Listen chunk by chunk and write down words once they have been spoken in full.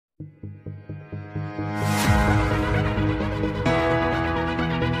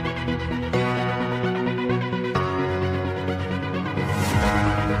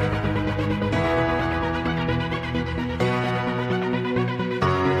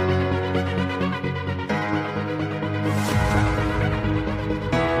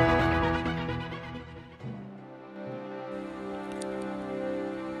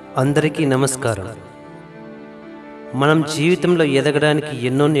అందరికీ నమస్కారం. మనం జీవితంలో ఎదగడానికి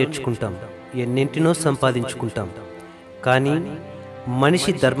ఎన్నో నేర్చుకుంటాం, ఎన్నింటినో సంపాదించుకుంటాం. కానీ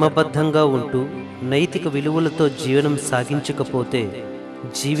మనిషి ధర్మబద్ధంగా ఉంటూ నైతిక విలువలతో జీవనం సాగించకపోతే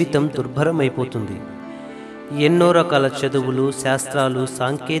జీవితం దుర్భరమైపోతుంది. ఎన్నో రకాల చదువులు, శాస్త్రాలు,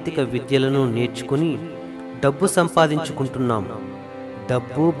 సాంకేతిక విద్యలను నేర్చుకుని డబ్బు సంపాదించుకుంటున్నాం.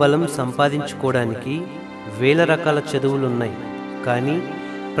 డబ్బు, బలం సంపాదించుకోవడానికి వేల రకాల చదువులున్నాయి. కానీ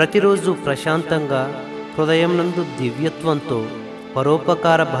ప్రతిరోజు ప్రశాంతంగా, హృదయం నందు దివ్యత్వంతో,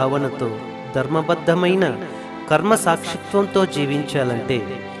 పరోపకార భావనతో, ధర్మబద్ధమైన కర్మ సాక్షిత్వంతో జీవించాలంటే,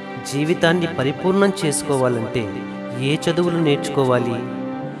 జీవితాన్ని పరిపూర్ణం చేసుకోవాలంటే ఏ చదువులు నేర్చుకోవాలి,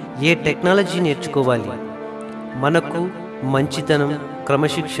 ఏ టెక్నాలజీ నేర్చుకోవాలి? మనకు మంచితనం,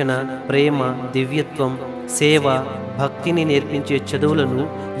 క్రమశిక్షణ, ప్రేమ, దివ్యత్వం, సేవ, భక్తిని నేర్పించే చదువులను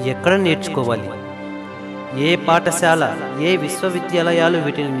ఎక్కడ నేర్చుకోవాలి? ఏ పాఠశాల, ఏ విశ్వవిద్యాలయాలు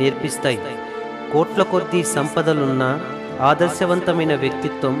వీటిని నేర్పిస్తాయి? కోట్ల కొద్దీ సంపదలున్న, ఆదర్శవంతమైన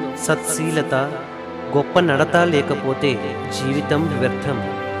వ్యక్తిత్వం, సత్శీలత, గొప్ప నడత లేకపోతే జీవితం వ్యర్థం.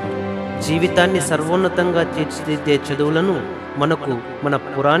 జీవితాన్ని సర్వోన్నతంగా తీర్చిదిద్దే చదువులను మనకు మన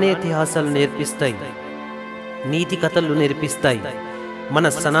పురాణ ఇతిహాసాలు నేర్పిస్తాయి, నీతి కథలు నేర్పిస్తాయి. మన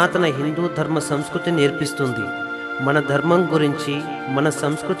సనాతన హిందూ ధర్మ సంస్కృతి నేర్పిస్తుంది. మన ధర్మం గురించి, మన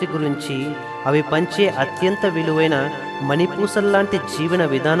సంస్కృతి గురించి, అవి పంచే అత్యంత విలువైన మణిపూసల్లాంటి జీవన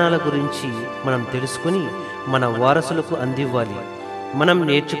విధానాల గురించి మనం తెలుసుకుని మన వారసులకు అందివ్వాలి. మనం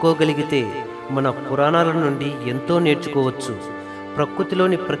నేర్చుకోగలిగితే మన పురాణాల నుండి ఎంతో నేర్చుకోవచ్చు.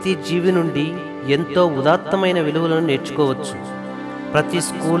 ప్రకృతిలోని ప్రతి జీవి నుండి ఎంతో ఉదాత్తమైన విలువలను నేర్చుకోవచ్చు. ప్రతి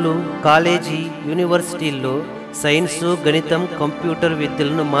స్కూలు, కాలేజీ, యూనివర్సిటీల్లో సైన్సు, గణితం, కంప్యూటర్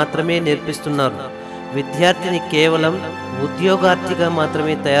విద్యలను మాత్రమే నేర్పిస్తున్నారు. విద్యార్థిని కేవలం ఉద్యోగార్థిగా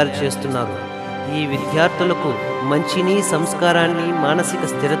మాత్రమే తయారు చేస్తున్నారు. ఈ విద్యార్థులకు మంచిని, సంస్కారాన్ని, మానసిక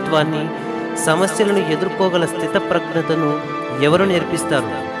స్థిరత్వాన్ని, సమస్యలను ఎదుర్కోగల స్థితప్రజ్ఞతను ఎవరు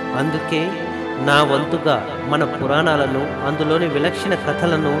నేర్పిస్తారు? అందుకే నా వంతుగా మన పురాణాలను, అందులోని విలక్షణ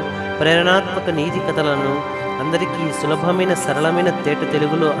కథలను, ప్రేరణాత్మక నీతి కథలను అందరికీ సులభమైన, సరళమైన తేట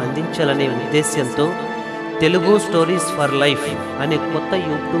తెలుగులో అందించాలనే ఉద్దేశ్యంతో తెలుగు స్టోరీస్ ఫర్ లైఫ్ అనే కొత్త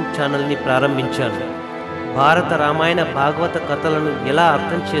యూట్యూబ్ ఛానల్ని ప్రారంభించాను. భారత రామాయణ, భాగవత కథలను ఎలా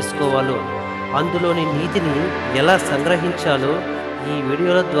అర్థం చేసుకోవాలో, అందులోని నీతిని ఎలా సంగ్రహించాలో ఈ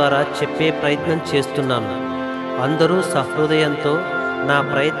వీడియోల ద్వారా చెప్పే ప్రయత్నం చేస్తున్నాను. అందరూ సహృదయంతో నా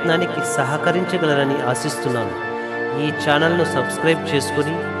ప్రయత్నానికి సహకరించగలరని ఆశిస్తున్నాను. ఈ ఛానల్ను సబ్స్క్రైబ్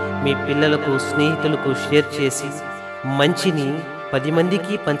చేసుకుని మీ పిల్లలకు, స్నేహితులకు షేర్ చేసి మంచిని 10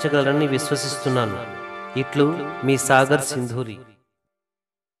 మందికి పంచగలరని విశ్వసిస్తున్నాను. ఇట్లు మీ సాగర్, సింధూరి.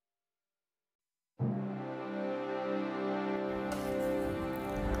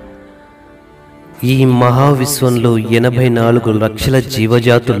 ఈ మహావిశ్వంలో 84 లక్షల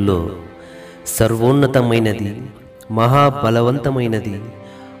జీవజాతుల్లో సర్వోన్నతమైనది, మహాబలవంతమైనది,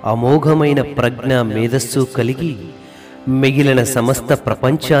 అమోఘమైన ప్రజ్ఞ, మేధస్సు కలిగి మిగిలిన సమస్త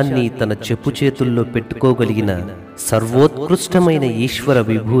ప్రపంచాన్ని తన చెప్పు చేతుల్లో పెట్టుకోగలిగిన సర్వోత్కృష్టమైన ఈశ్వర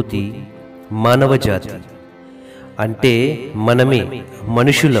విభూతి మానవజాతి. అంటే మనమే,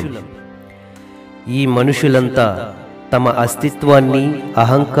 మనుషులం. ఈ మనుషులంతా తమ అస్తిత్వాన్ని,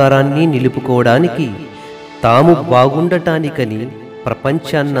 అహంకారాన్ని నిలుపుకోవడానికి, తాము బాగుండటానికని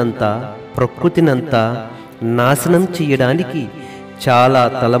ప్రపంచాన్నంతా, ప్రకృతినంతా నాశనం చేయడానికి చాలా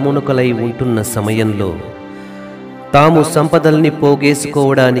తలమునకలై ఉంటున్న సమయంలో, తాము సంపదల్ని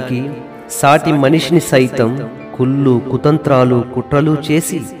పోగేసుకోవడానికి సాటి మనిషిని సైతం కుళ్ళు, కుతంత్రాలు, కుట్రలు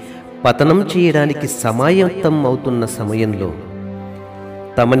చేసి పతనం చేయడానికి సమాయత్తం అవుతున్న సమయంలో,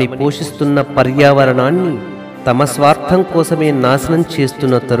 తమని పోషిస్తున్న పర్యావరణాన్ని తమ స్వార్థం కోసమే నాశనం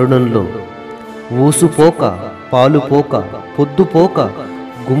చేస్తున్న తరుణంలో, ఊసుపోక, పాలుపోక, పొద్దుపోక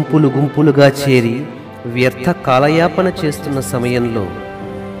గుంపులు గుంపులుగా చేరి వ్యర్థ కాలయాపన చేస్తున్న సమయంలో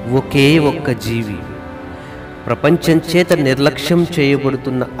ఒకే ఒక్క జీవి, ప్రపంచం చేత నిర్లక్ష్యం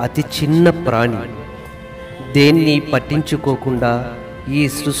చేయబడుతున్న అతి చిన్న ప్రాణి, దేన్ని పట్టించుకోకుండా ఈ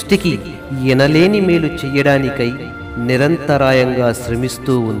సృష్టికి ఎనలేని మేలు చెయ్యడానికై నిరంతరాయంగా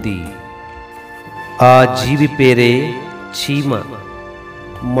శ్రమిస్తూ ఉంది. ఆ జీవి పేరే చీమ.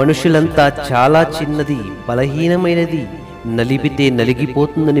 మనుషులంతా చాలా చిన్నది, బలహీనమైనది, నలిపితే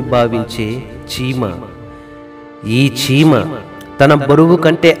నలిగిపోతుందని భావించే చీమ. ఈ చీమ తన బరువు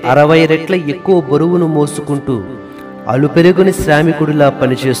కంటే 60 రెట్ల ఎక్కువ బరువును మోసుకుంటూ అలుపెరుగుని శ్రామికుడిలా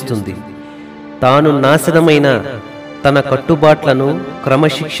పనిచేస్తుంది. తాను నాశనమైన తన కట్టుబాట్లను,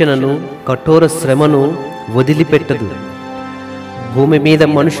 క్రమశిక్షణను, కఠోర శ్రమను వదిలిపెట్టదు. భూమి మీద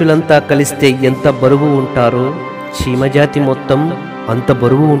మనుషులంతా కలిస్తే ఎంత బరువు ఉంటారో చీమజాతి మొత్తం అంత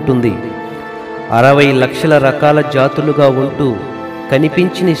బరువు ఉంటుంది. 60 లక్షల రకాల జాతులుగా ఉంటూ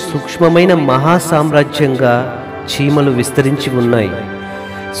కనిపించని సూక్ష్మమైన మహాసామ్రాజ్యంగా చీమలు విస్తరించి ఉన్నాయి.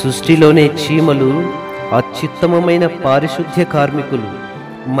 సృష్టిలోనే చీమలు అత్యుత్తమమైన పారిశుద్ధ్య కార్మికులు.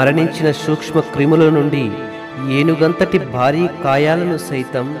 మరణించిన సూక్ష్మ క్రిముల నుండి ఏనుగంతటి భారీ కాయాలను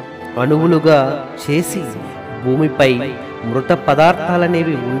సైతం అణువులుగా చేసి భూమిపై మృత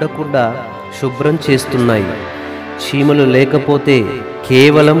పదార్థాలనేవి ఉండకుండా శుభ్రం చేస్తున్నాయి. చీమలు లేకపోతే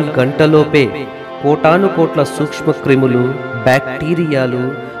కేవలం గంటలోపే కోటానుకోట్ల సూక్ష్మ క్రిములు,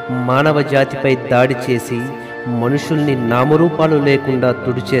 బ్యాక్టీరియాలు మానవ జాతిపై దాడి చేసి మనుషుల్ని నామరూపాలు లేకుండా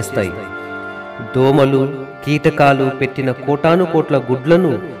తుడిచేస్తాయి. దోమలు, కీటకాలు పెట్టిన కోటానుకోట్ల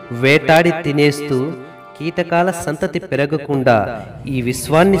గుడ్లను వేటాడి తినేస్తూ కీటకాల సంతతి పెరగకుండా ఈ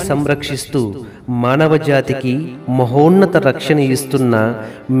విశ్వాన్ని సంరక్షిస్తూ మానవ జాతికి మహోన్నత రక్షణ ఇస్తున్న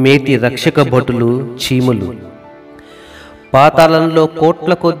మేటి రక్షక భటులు చీమలు. పాతాళంలో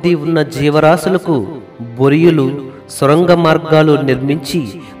కోట్ల కొద్దీ ఉన్న జీవరాశులకు బొరియులు, సొరంగ మార్గాలు నిర్మించి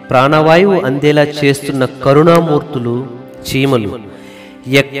ప్రాణవాయువు అందేలా చేస్తున్న కరుణామూర్తులు చీమలు.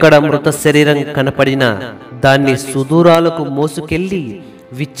 ఎక్కడ మృత శరీరం కనపడినా దాన్ని సుదూరాలకు మోసుకెళ్లి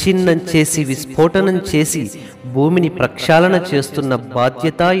విచ్ఛిన్నం చేసి విస్ఫోటనం చేసి భూమిని ప్రక్షాళన చేస్తున్న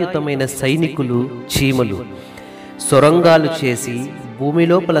బాధ్యతాయుతమైన సైనికులు చీమలు. సొరంగాలు చేసి భూమి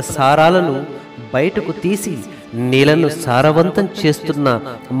లోపల సారాలను బయటకు తీసి నీళ్లను సారవంతం చేస్తున్న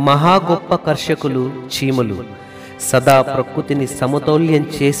మహా గొప్ప కర్షకులు చీమలు. సదా ప్రకృతిని సమతౌల్యం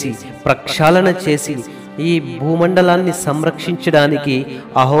చేసి ప్రక్షాళన చేసి ఈ భూమండలాన్ని సంరక్షించడానికి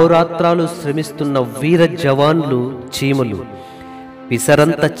అహోరాత్రాలు శ్రమిస్తున్న వీర జవాన్లు చీమలు.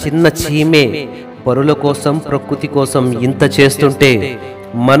 పిసరంత చిన్న చీమే పరుల కోసం, ప్రకృతి కోసం ఇంత చేస్తుంటే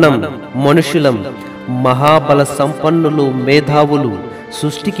మనం మనుషులం, మహాబల సంపన్నులు, మేధావులు,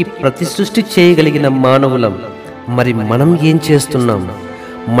 సృష్టికి ప్రతి సృష్టి చేయగలిగిన మానవులం. మరి మనం ఏం చేస్తున్నాం?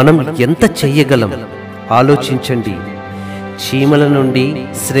 మనం ఎంత చెయ్యగలం? ఆలోచించండి. చీమల నుండి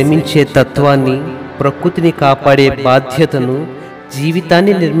శ్రమించే తత్వాన్ని, ప్రకృతిని కాపాడే బాధ్యతను,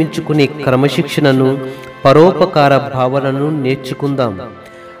 జీవితాన్ని నిర్మించుకునే క్రమశిక్షణను, పరోపకార భావనను నేర్చుకుందాం.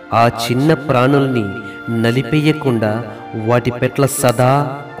 ఆ చిన్న ప్రాణుల్ని నలిపేయకుండా వాటి పట్ల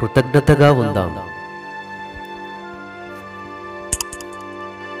సదా కృతజ్ఞతగా ఉందాం.